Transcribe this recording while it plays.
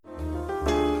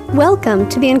Welcome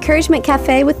to the Encouragement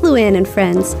Cafe with Luann and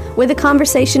friends, where the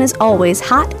conversation is always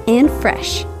hot and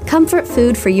fresh. Comfort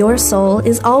food for your soul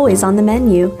is always on the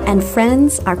menu, and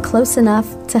friends are close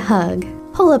enough to hug.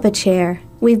 Pull up a chair.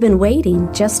 We've been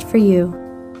waiting just for you.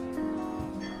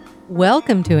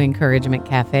 Welcome to Encouragement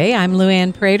Cafe. I'm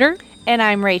Luann Prater. And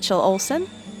I'm Rachel Olson.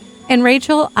 And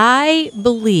Rachel, I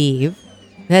believe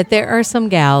that there are some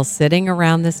gals sitting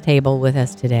around this table with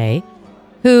us today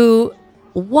who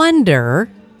wonder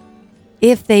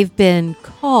if they've been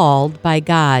called by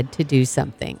God to do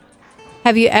something.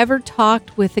 Have you ever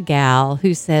talked with a gal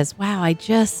who says, wow, I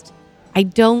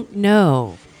don't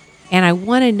know, and I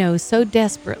want to know so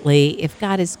desperately if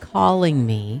God is calling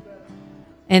me?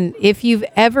 And if you've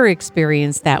ever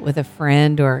experienced that with a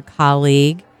friend or a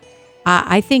colleague,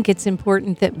 I think it's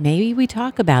important that maybe we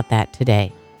talk about that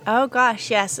today. Oh,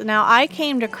 gosh, yes. Now, I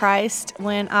came to Christ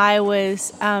when I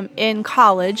was in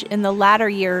college, in the latter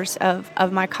years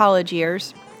of my college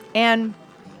years. And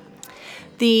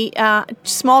the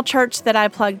small church that I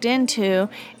plugged into,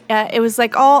 it was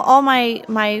like all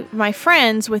my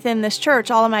friends within this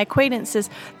church, all of my acquaintances,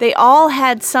 they all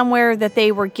had somewhere that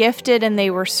they were gifted and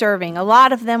they were serving. A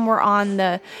lot of them were on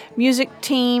the music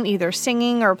team, either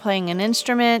singing or playing an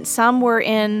instrument. Some were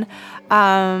in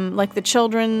like the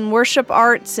children worship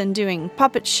arts and doing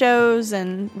puppet shows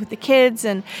and with the kids,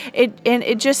 and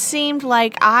it just seemed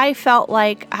like I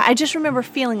just remember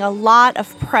feeling a lot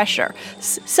of pressure,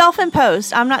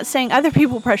 self-imposed. I'm not saying other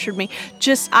people pressured me.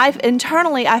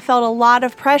 Internally I felt a lot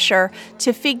of pressure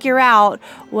to figure out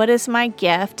what is my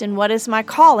gift and what is my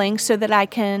calling so that I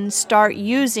can start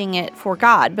using it for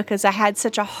God, because I had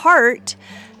such a heart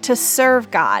to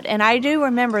serve God. And I do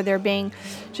remember there being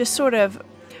just sort of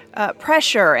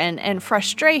pressure and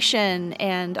frustration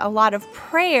and a lot of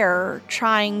prayer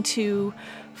trying to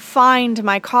find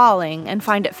my calling and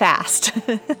find it fast.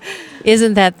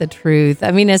 Isn't that the truth?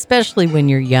 I mean, especially when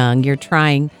you're young, you're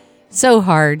trying so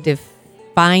hard to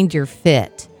find your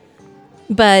fit.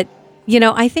 But,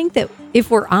 I think that if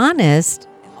we're honest,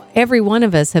 every one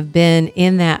of us have been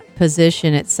in that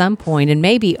position at some point, and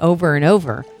maybe over and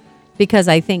over, because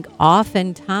I think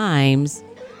oftentimes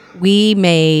we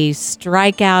may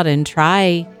strike out and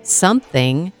try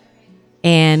something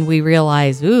and we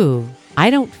realize, ooh, I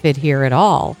don't fit here at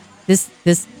all. This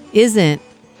isn't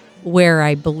where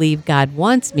I believe God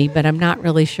wants me, but I'm not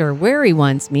really sure where he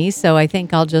wants me. So I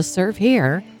think I'll just serve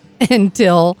here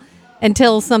until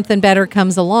something better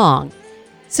comes along.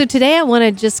 So today I want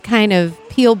to just kind of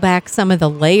peel back some of the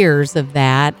layers of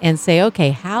that and say,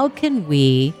 okay, how can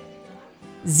we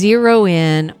zero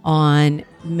in on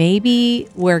maybe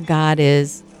where God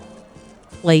is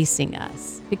placing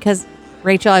us? Because,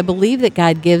 Rachel, I believe that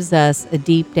God gives us a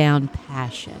deep down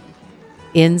passion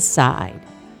inside.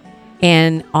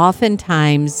 And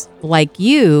oftentimes, like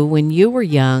you, when you were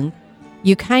young,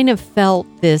 you kind of felt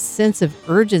this sense of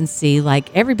urgency,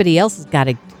 like everybody else has got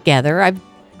it together.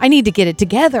 I need to get it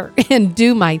together and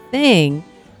do my thing.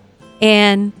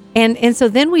 And so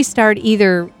then we start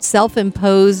either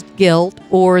self-imposed guilt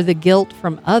or the guilt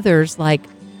from others, like,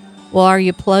 well, are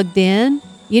you plugged in?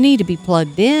 You need to be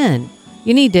plugged in.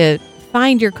 You need to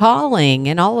find your calling.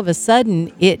 And all of a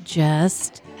sudden, it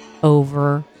just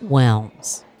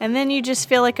overwhelms. And then you just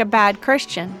feel like a bad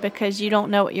Christian because you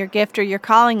don't know what your gift or your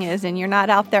calling is, and you're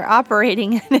not out there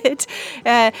operating in it.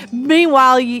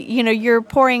 Meanwhile, you're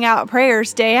pouring out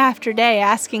prayers day after day,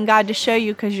 asking God to show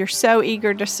you because you're so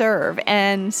eager to serve.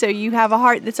 And so you have a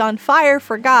heart that's on fire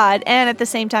for God, and at the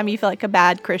same time, you feel like a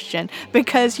bad Christian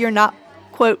because you're not,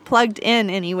 quote, plugged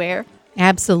in anywhere.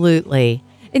 Absolutely.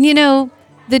 And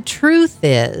the truth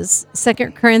is,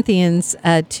 2 Corinthians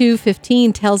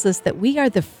 2:15 tells us that we are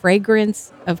the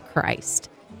fragrance of Christ.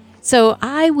 So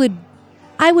I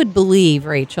would believe,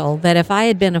 Rachel, that if I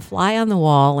had been a fly on the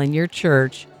wall in your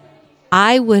church,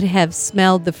 I would have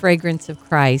smelled the fragrance of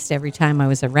Christ every time I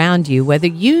was around you, whether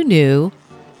you knew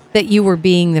that you were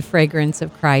being the fragrance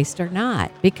of Christ or not.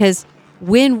 Because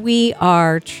when we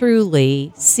are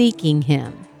truly seeking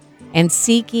him and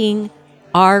seeking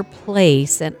our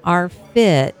place and our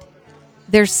fit,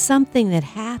 there's something that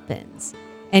happens.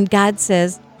 And God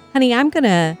says, honey, I'm going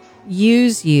to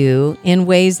use you in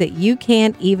ways that you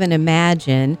can't even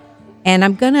imagine. And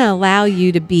I'm going to allow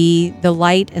you to be the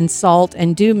light and salt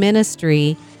and do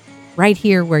ministry right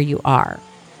here where you are.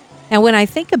 Now, when I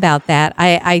think about that,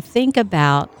 I think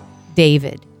about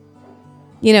David.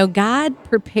 God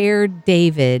prepared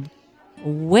David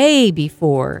way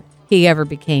before he ever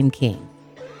became king.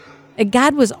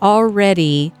 God was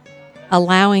already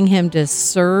allowing him to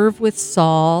serve with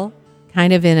Saul,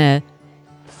 kind of in a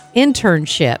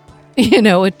internship,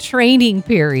 a training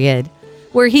period.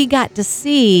 where he got to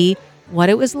see what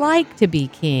it was like to be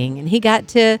king. And he got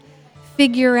to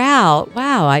figure out,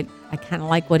 wow, I kind of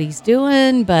like what he's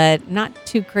doing, but not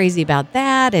too crazy about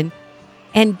that.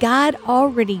 And God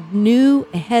already knew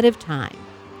ahead of time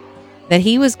that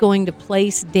he was going to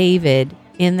place David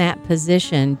in that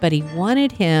position, but he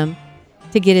wanted him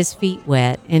to get his feet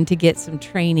wet and to get some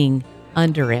training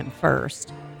under him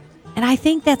first. And I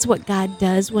think that's what God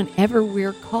does whenever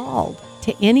we're called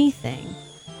to anything.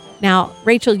 Now,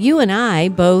 Rachel, you and I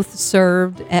both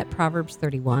served at Proverbs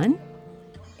 31,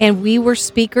 and we were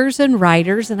speakers and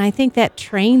writers, and I think that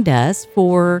trained us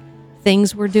for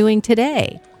things we're doing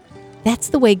today. That's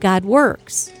the way God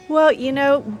works.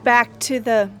 Well, back to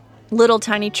the little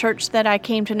tiny church that I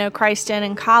came to know Christ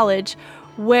in college,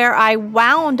 where I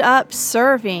wound up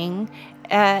serving.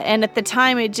 And at the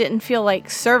time, it didn't feel like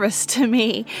service to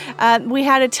me. We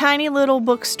had a tiny little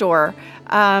bookstore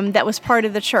that was part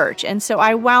of the church. And so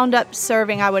I wound up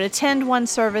serving. I would attend one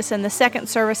service, and the second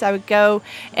service I would go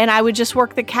and I would just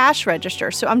work the cash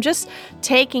register. So I'm just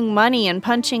taking money and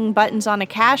punching buttons on a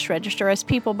cash register as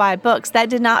people buy books. That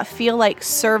did not feel like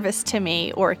service to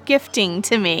me or gifting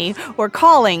to me or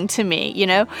calling to me,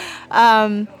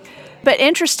 But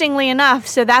interestingly enough,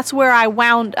 so that's where I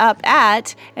wound up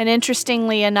at. And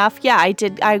interestingly enough,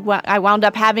 I wound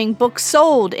up having books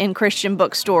sold in Christian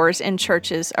bookstores in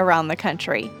churches around the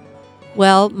country.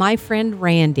 Well, my friend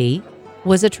Randy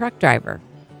was a truck driver,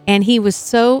 and he was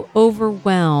so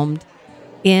overwhelmed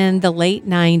in the late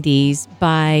 90s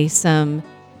by some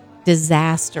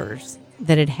disasters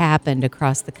that had happened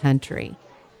across the country.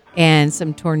 And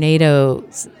some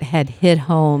tornadoes had hit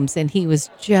homes, and he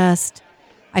was just...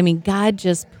 God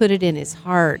just put it in his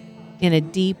heart in a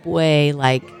deep way,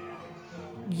 like,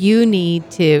 you need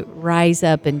to rise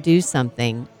up and do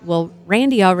something. Well,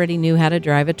 Randy already knew how to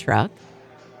drive a truck,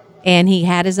 and he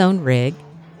had his own rig.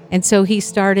 And so he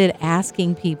started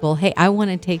asking people, hey, I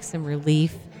want to take some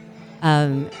relief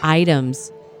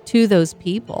items to those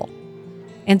people.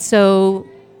 And so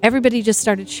everybody just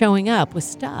started showing up with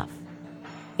stuff.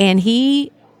 And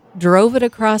he drove it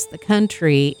across the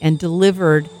country and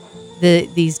delivered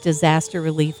these disaster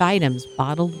relief items,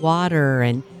 bottled water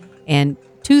and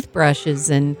toothbrushes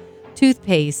and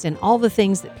toothpaste and all the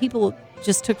things that people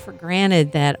just took for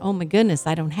granted that, oh my goodness,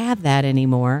 I don't have that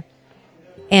anymore.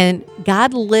 And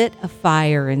God lit a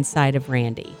fire inside of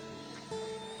Randy.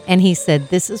 And he said,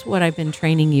 this is what I've been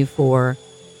training you for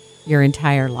your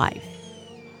entire life.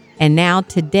 And now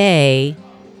today,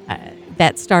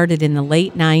 that started in the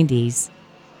late 90s.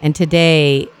 And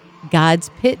today,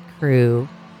 God's Pit Crew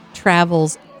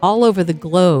travels all over the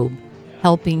globe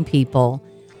helping people.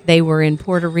 They were in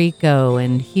Puerto Rico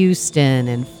and Houston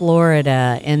and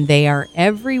Florida, and they are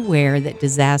everywhere that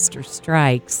disaster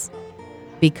strikes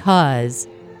because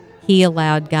he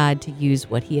allowed God to use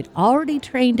what he had already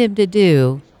trained him to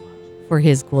do for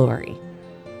his glory.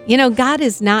 God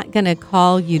is not going to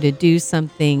call you to do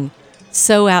something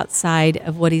so outside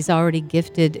of what he's already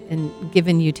gifted and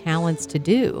given you talents to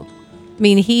do.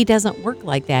 He doesn't work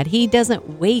like that. He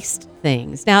doesn't waste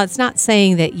things. Now, it's not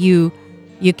saying that you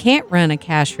can't run a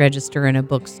cash register in a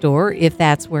bookstore if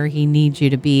that's where he needs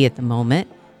you to be at the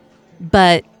moment.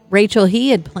 But, Rachel, he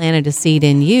had planted a seed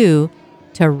in you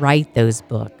to write those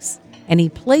books. And he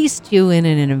placed you in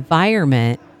an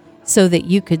environment so that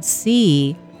you could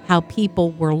see how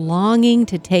people were longing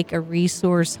to take a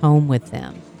resource home with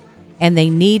them. And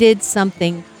they needed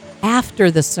something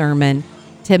after the sermon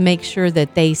to make sure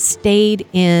that they stayed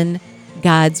in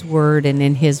God's word and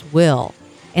in his will.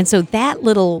 And so that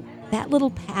little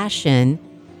passion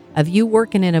of you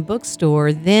working in a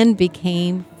bookstore then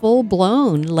became full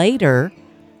blown later,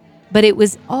 but it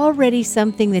was already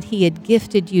something that he had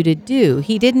gifted you to do.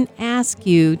 He didn't ask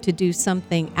you to do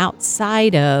something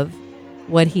outside of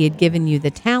what he had given you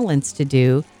the talents to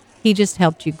do. He just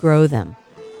helped you grow them.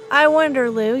 I wonder,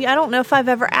 Lou, I don't know if I've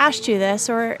ever asked you this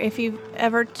or if you've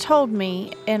ever told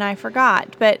me and I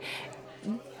forgot, but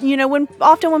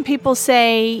when people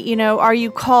say, are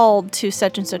you called to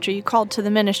such and such? Are you called to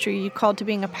the ministry? Are you called to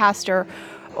being a pastor?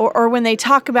 Or when they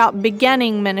talk about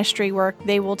beginning ministry work,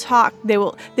 they will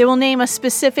name a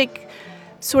specific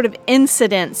sort of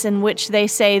incidents in which they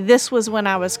say, this was when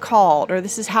I was called, or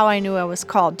this is how I knew I was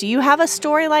called. Do you have a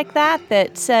story like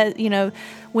that says,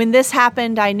 when this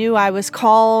happened, I knew I was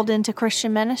called into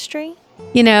Christian ministry?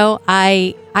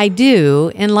 I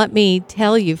do. And let me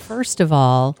tell you, first of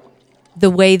all, the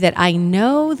way that I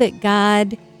know that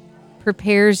God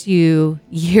prepares you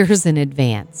years in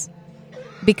advance.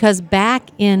 Because back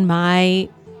in my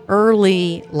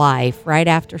early life, right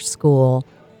after school,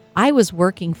 I was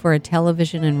working for a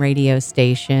television and radio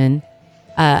station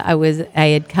I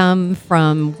had come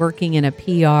from working in a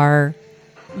PR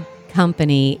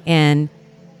company, and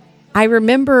I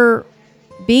remember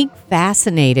being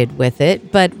fascinated with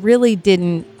it, but really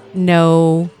didn't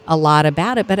know a lot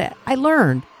about it. But I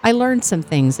learned some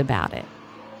things about it.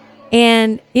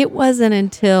 And it wasn't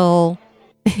until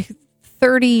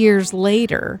 30 years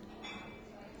later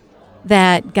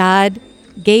that God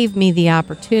gave me the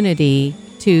opportunity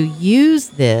to use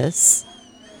this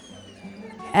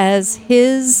as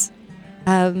his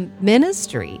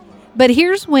ministry. But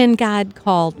here's when God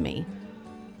called me.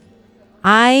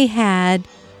 I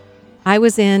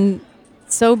was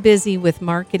so busy with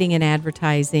marketing and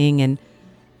advertising,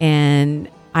 and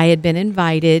I had been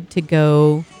invited to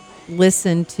go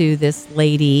listen to this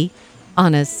lady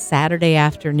on a Saturday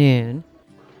afternoon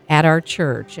at our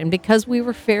church. And because we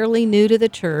were fairly new to the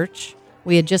church,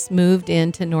 we had just moved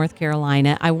into North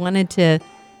Carolina, I wanted to,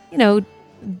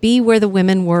 be where the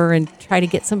women were and try to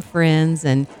get some friends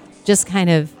and just kind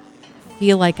of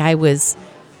feel like I was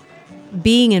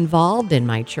being involved in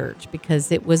my church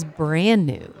because it was brand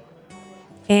new.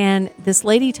 And this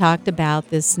lady talked about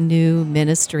this new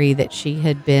ministry that she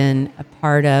had been a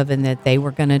part of and that they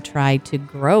were going to try to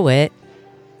grow it.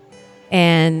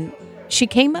 And she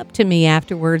came up to me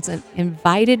afterwards and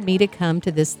invited me to come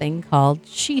to this thing called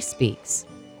She Speaks.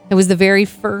 It was the very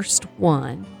first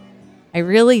one.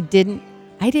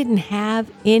 I didn't have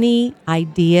any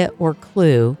idea or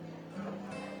clue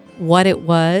what it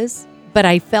was, but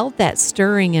I felt that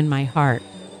stirring in my heart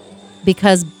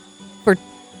because for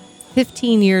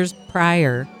 15 years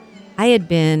prior, I had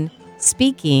been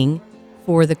speaking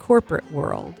for the corporate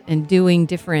world and doing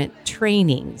different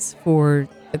trainings for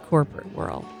the corporate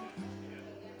world.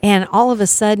 And all of a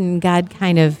sudden, God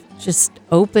kind of just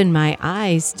opened my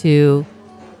eyes to,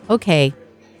 okay,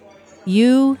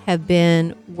 you have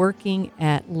been working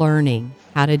at learning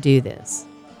how to do this.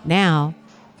 Now,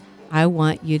 I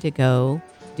want you to go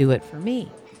do it for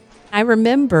me. I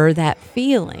remember that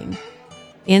feeling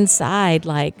inside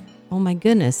like, oh my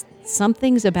goodness,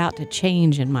 something's about to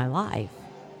change in my life.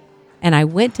 And I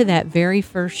went to that very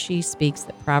first She Speaks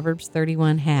that Proverbs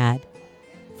 31 had,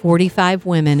 45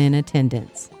 women in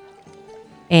attendance.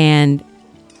 And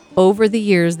over the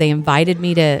years, they invited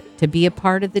me to be a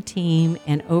part of the team.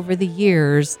 And over the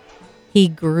years, he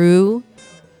grew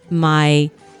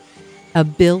my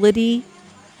ability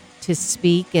to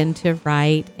speak and to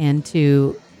write and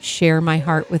to share my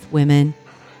heart with women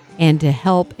and to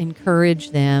help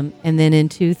encourage them. And then in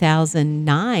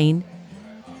 2009,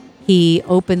 he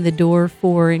opened the door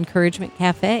for Encouragement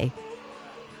Cafe.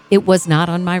 It was not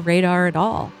on my radar at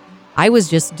all. I was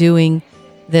just doing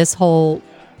this whole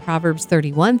Proverbs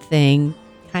 31 thing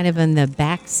kind of in the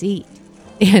back seat.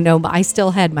 I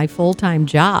still had my full-time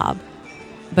job,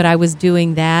 but I was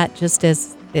doing that just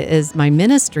as my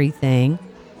ministry thing.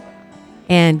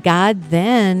 And God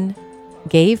then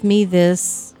gave me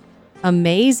this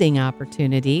amazing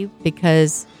opportunity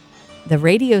because the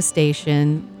radio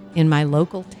station in my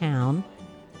local town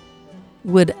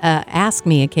would ask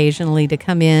me occasionally to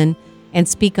come in and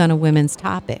speak on a women's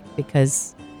topic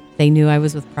because they knew I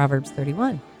was with Proverbs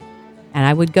 31. And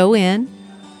I would go in,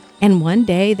 and one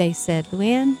day they said,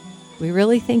 Luann, we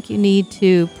really think you need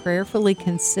to prayerfully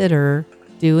consider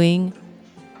doing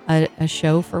a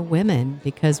show for women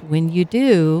because when you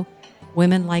do,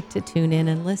 women like to tune in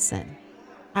and listen.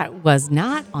 It was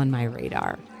not on my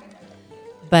radar.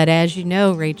 But as you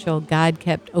know, Rachel, God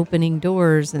kept opening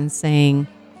doors and saying,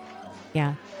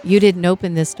 yeah, you didn't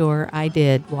open this door, I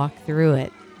did, walk through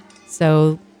it.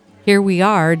 So here we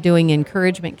are doing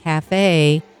Encouragement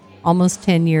Cafe almost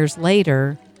 10 years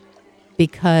later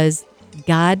because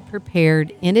God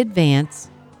prepared in advance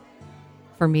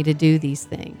for me to do these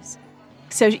things.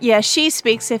 So, yeah, She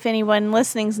Speaks, if anyone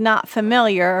listening's not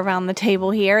familiar around the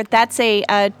table here, that's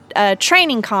a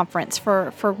training conference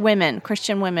for women,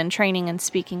 Christian women, training and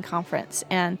speaking conference.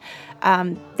 And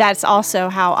that's also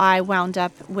how I wound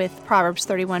up with Proverbs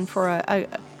 31 for a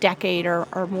decade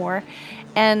or more.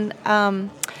 And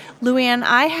Luann,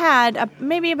 I had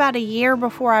maybe about a year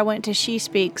before I went to She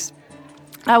Speaks,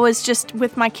 I was just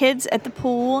with my kids at the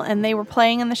pool and they were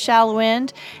playing in the shallow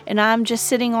end and I'm just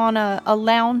sitting on a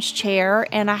lounge chair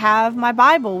and I have my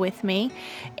Bible with me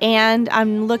and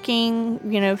I'm looking,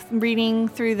 reading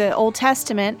through the Old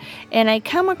Testament and I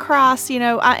come across, and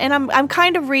I'm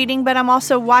kind of reading, but I'm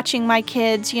also watching my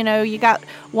kids, you got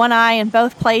one eye in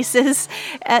both places.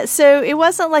 So it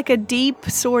wasn't like a deep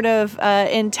sort of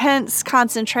intense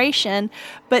concentration,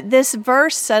 but this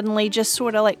verse suddenly just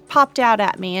sort of like popped out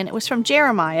at me and it was from Jeremiah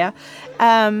Jeremiah.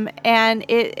 And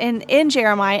in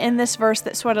Jeremiah, in this verse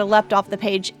that sort of leapt off the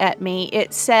page at me,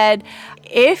 it said,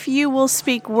 "If you will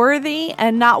speak worthy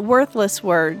and not worthless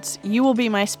words, you will be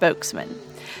my spokesman."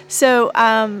 So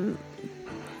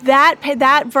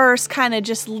that verse kind of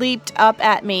just leaped up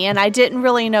at me, and I didn't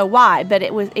really know why, but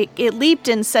it leaped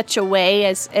in such a way,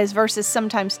 as verses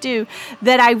sometimes do,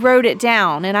 that I wrote it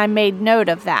down and I made note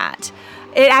of that.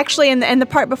 It actually, and the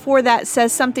part before that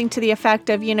says something to the effect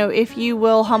of, if you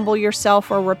will humble yourself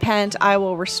or repent, I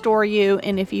will restore you.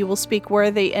 And if you will speak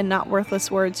worthy and not worthless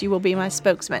words, you will be my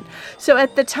spokesman. So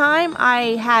at the time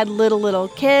I had little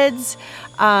kids.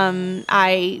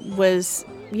 I was,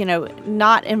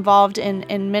 not involved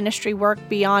in ministry work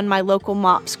beyond my local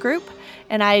MOPS group.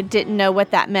 And I didn't know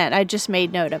what that meant. I just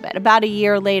made note of it. About a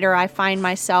year later, I find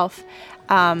myself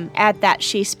at that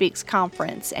She Speaks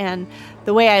conference. And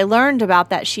the way I learned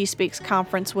about that She Speaks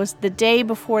conference was the day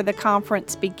before the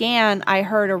conference began. I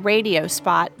heard a radio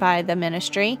spot by the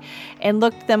ministry and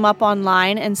looked them up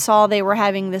online and saw they were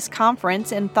having this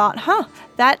conference and thought,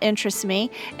 that interests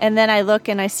me. And then I look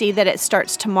and I see that it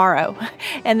starts tomorrow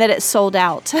and that it's sold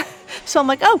out. So I'm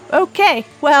like, oh, okay.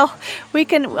 Well,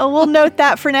 we'll note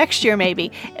that for next year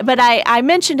maybe. But I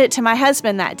mentioned it to my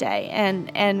husband that day,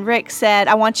 and Rick said,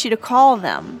 I want you to call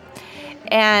them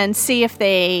and see if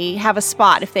they have a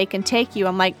spot, if they can take you.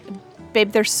 I'm like,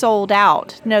 babe, they're sold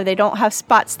out. No, they don't have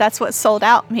spots. That's what sold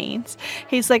out means.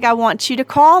 He's like, I want you to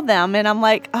call them. And I'm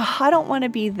like, I don't want to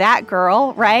be that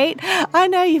girl, right? I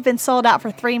know you've been sold out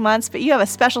for 3 months, but you have a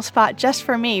special spot just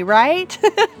for me, right?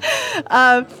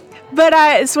 But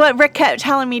it's what Rick kept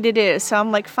telling me to do. So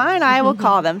I'm like, fine, I will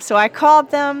call them. So I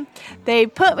called them. They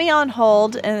put me on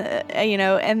hold,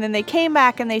 and then they came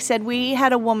back and they said, we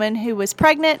had a woman who was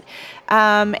pregnant,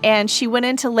 and she went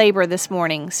into labor this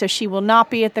morning. So she will not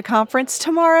be at the conference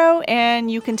tomorrow,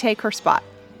 and you can take her spot.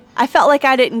 I felt like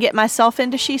I didn't get myself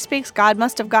into She Speaks. God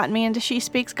must have gotten me into She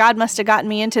Speaks. God must have gotten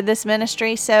me into this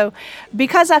ministry. So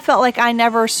because I felt like I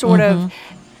never sort of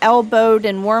elbowed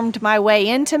and wormed my way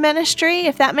into ministry,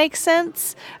 if that makes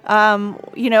sense.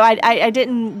 I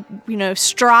didn't,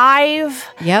 strive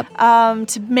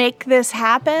to make this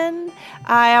happen.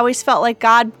 I always felt like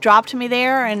God dropped me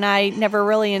there, and I never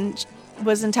really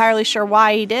was entirely sure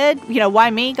why he did.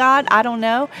 Why me, God? I don't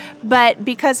know. But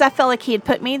because I felt like he had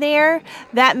put me there,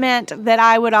 that meant that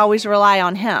I would always rely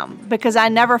on him, because I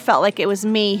never felt like it was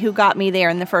me who got me there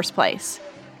in the first place.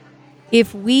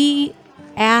 If we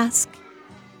ask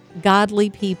godly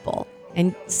people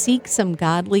and seek some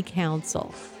godly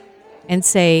counsel and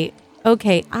say,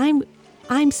 okay,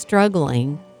 I'm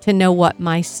struggling to know what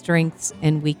my strengths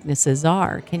and weaknesses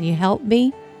are. Can you help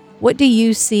me? What do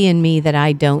you see in me that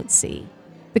I don't see?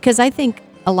 Because I think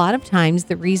a lot of times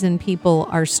the reason people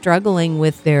are struggling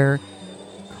with their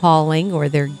calling or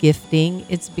their gifting,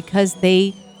 it's because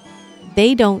they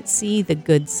don't see the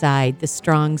good side, the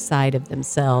strong side of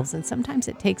themselves. And sometimes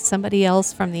it takes somebody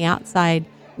else from the outside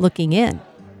looking in.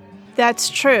 That's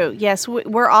true. Yes,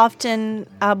 we're often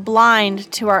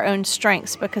blind to our own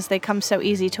strengths because they come so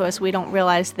easy to us. We don't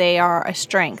realize they are a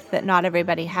strength that not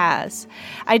everybody has.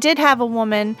 I did have a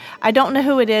woman, I don't know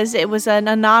who it is. It was an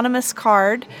anonymous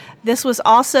card. This was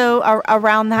also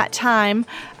around that time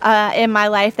in my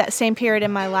life, that same period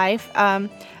in my life.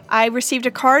 I received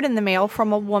a card in the mail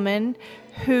from a woman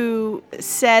who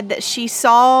said that she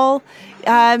saw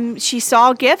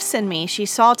gifts in me. She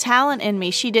saw talent in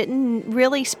me. She didn't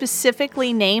really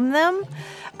specifically name them,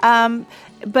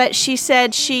 but she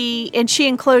said she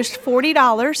enclosed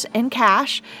 $40 in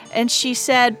cash, and she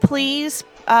said, please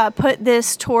put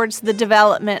this towards the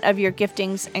development of your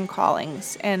giftings and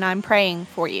callings, and I'm praying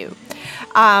for you.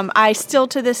 I still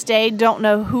to this day don't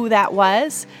know who that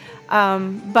was,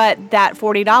 but that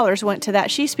 $40 went to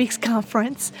that She Speaks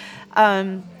conference.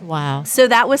 Wow. So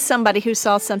that was somebody who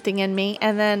saw something in me.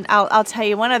 And then I'll tell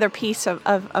you one other piece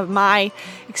of my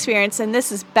experience. And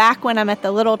this is back when I'm at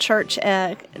the little church,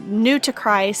 new to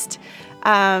Christ.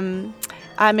 I'm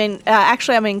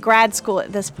in grad school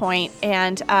at this point,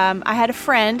 and I had a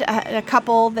friend, a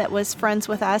couple that was friends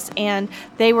with us, and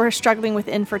they were struggling with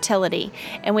infertility.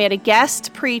 And we had a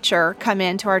guest preacher come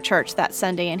into our church that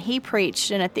Sunday, and he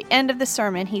preached. And at the end of the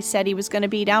sermon, he said he was going to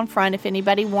be down front if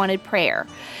anybody wanted prayer.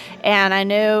 And I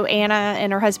know Anna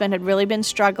and her husband had really been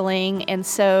struggling, and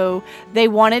so they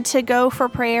wanted to go for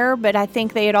prayer, but I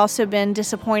think they had also been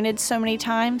disappointed so many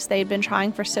times. They had been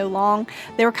trying for so long.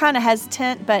 They were kind of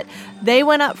hesitant, but they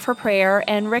went up for prayer,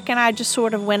 and Rick and I just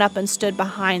sort of went up and stood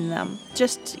behind them,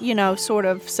 just, sort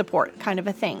of support kind of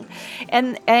a thing.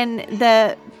 And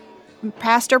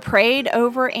pastor prayed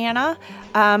over Anna.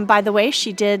 By the way,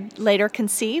 she did later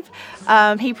conceive.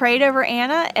 He prayed over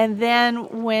Anna, and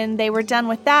then when they were done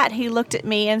with that, he looked at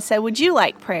me and said, "Would you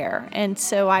like prayer?" And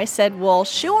so I said, "Well,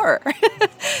 sure."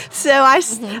 So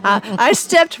I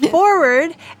stepped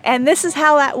forward, and this is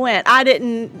how that went.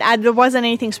 There wasn't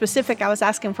anything specific I was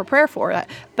asking for prayer for,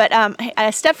 but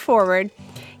I stepped forward.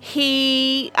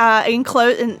 He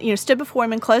stood before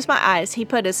him and closed my eyes. He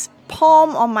put his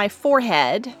palm on my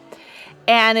forehead.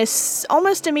 And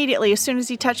almost immediately, as soon as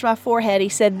he touched my forehead, he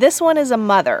said, "This one is a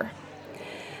mother.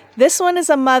 This one is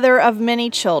a mother of many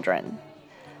children.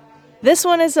 This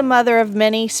one is a mother of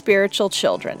many spiritual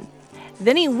children."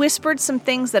 Then he whispered some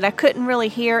things that I couldn't really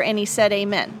hear, and he said,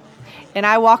 "Amen." And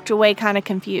I walked away kind of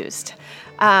confused.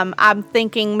 I'm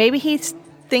thinking maybe he's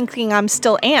thinking I'm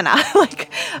still Anna.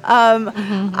 And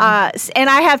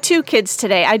I have 2 kids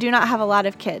today. I do not have a lot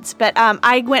of kids, but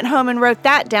I went home and wrote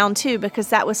that down too, because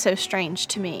that was so strange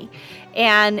to me.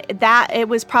 And that it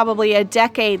was probably a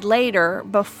decade later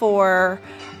before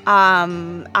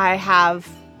I have,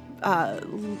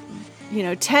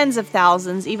 tens of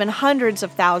thousands, even hundreds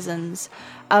of thousands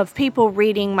of people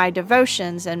reading my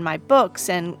devotions and my books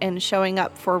and showing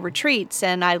up for retreats.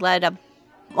 And I led a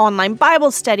online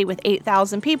Bible study with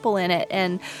 8,000 people in it,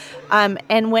 and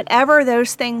whenever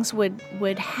those things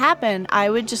would happen, I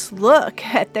would just look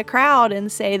at the crowd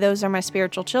and say, "Those are my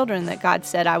spiritual children that God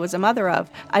said I was a mother of.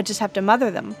 I just have to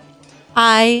mother them."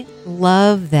 I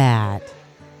love that.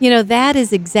 That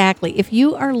is exactly, if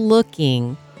you are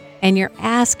looking and you're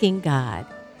asking God,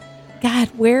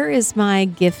 where is my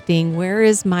gifting? Where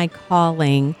is my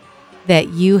calling that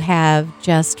you have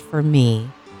just for me?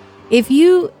 If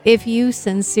you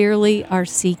sincerely are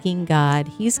seeking God,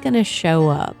 He's going to show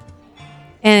up.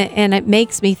 And it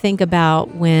makes me think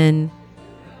about when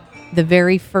the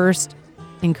very first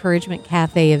Encouragement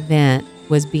Cafe event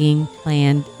was being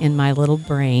planned in my little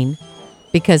brain,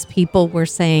 because people were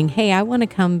saying, "Hey, I want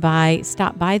to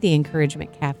stop by the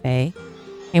Encouragement Cafe."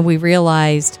 And we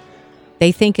realized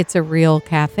they think it's a real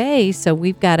cafe, so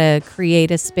we've got to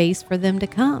create a space for them to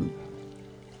come.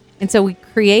 And so we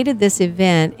created this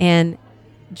event, and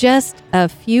just a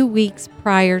few weeks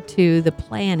prior to the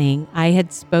planning, I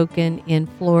had spoken in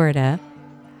Florida,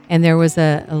 and there was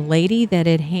a lady that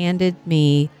had handed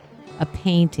me a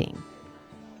painting.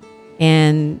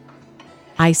 And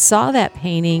I saw that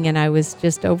painting, and I was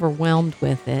just overwhelmed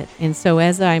with it. And so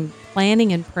as I'm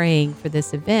planning and praying for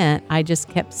this event, I just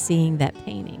kept seeing that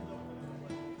painting.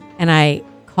 And I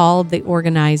called the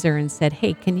organizer and said,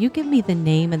 "Hey, can you give me the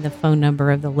name and the phone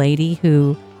number of the lady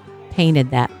who painted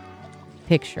that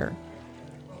picture?"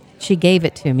 She gave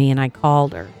it to me, and I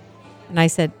called her. And I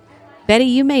said, "Betty,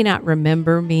 you may not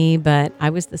remember me, but I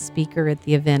was the speaker at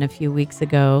the event a few weeks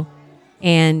ago.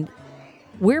 And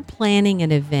we're planning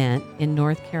an event in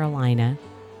North Carolina.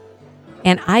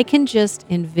 And I can just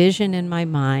envision in my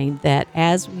mind that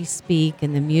as we speak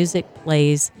and the music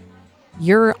plays,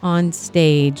 you're on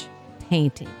stage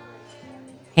painting,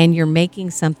 and you're making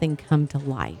something come to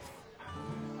life.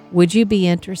 Would you be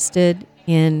interested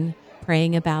in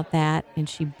praying about that?" And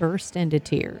she burst into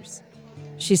tears.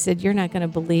 She said, "You're not going to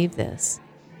believe this.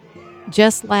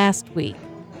 Just last week,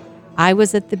 I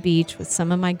was at the beach with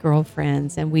some of my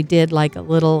girlfriends, and we did like a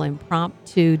little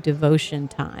impromptu devotion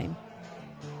time.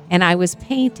 And I was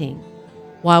painting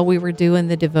while we were doing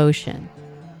the devotion."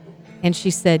 And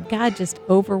she said, "God just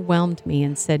overwhelmed me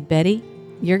and said, 'Betty,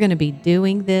 you're going to be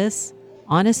doing this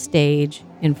on a stage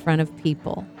in front of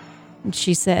people.'" And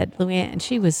she said, Luann, and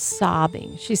she was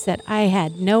sobbing. She said, "I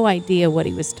had no idea what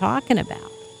he was talking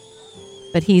about,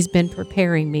 but he's been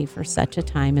preparing me for such a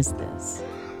time as this."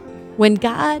 When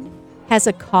God has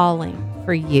a calling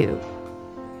for you,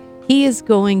 He is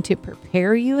going to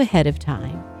prepare you ahead of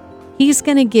time. He's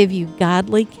going to give you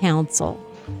godly counsel,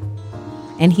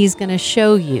 and He's going to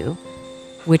show you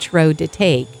which road to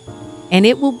take. And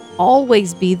it will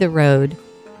always be the road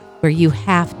where you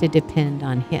have to depend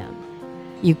on Him.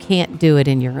 You can't do it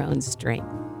in your own strength.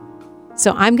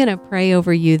 So I'm going to pray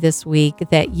over you this week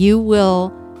that you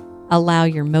will allow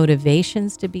your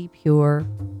motivations to be pure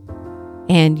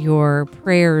and your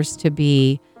prayers to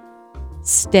be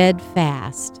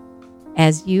steadfast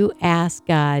as you ask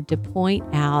God to point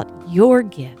out your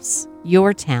gifts,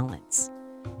 your talents,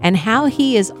 and how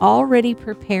He is already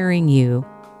preparing you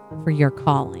for your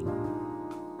calling.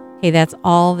 Hey, that's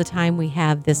all the time we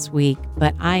have this week,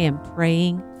 but I am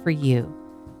praying for you.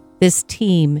 This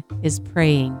team is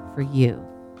praying for you.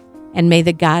 And may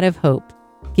the God of hope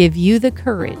give you the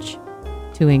courage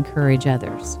to encourage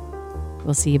others.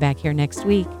 We'll see you back here next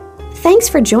week. Thanks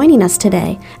for joining us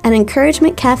today at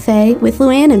Encouragement Cafe with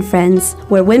Luann and friends,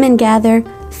 where women gather,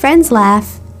 friends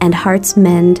laugh, and hearts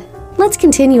mend. Let's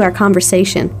continue our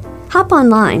conversation. Hop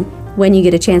online when you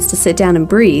get a chance to sit down and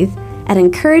breathe at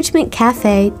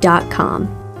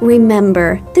encouragementcafe.com.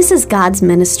 Remember, this is God's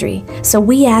ministry, so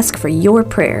we ask for your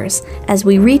prayers as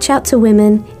we reach out to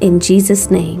women in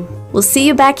Jesus' name. We'll see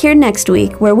you back here next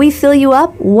week where we fill you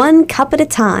up one cup at a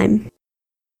time.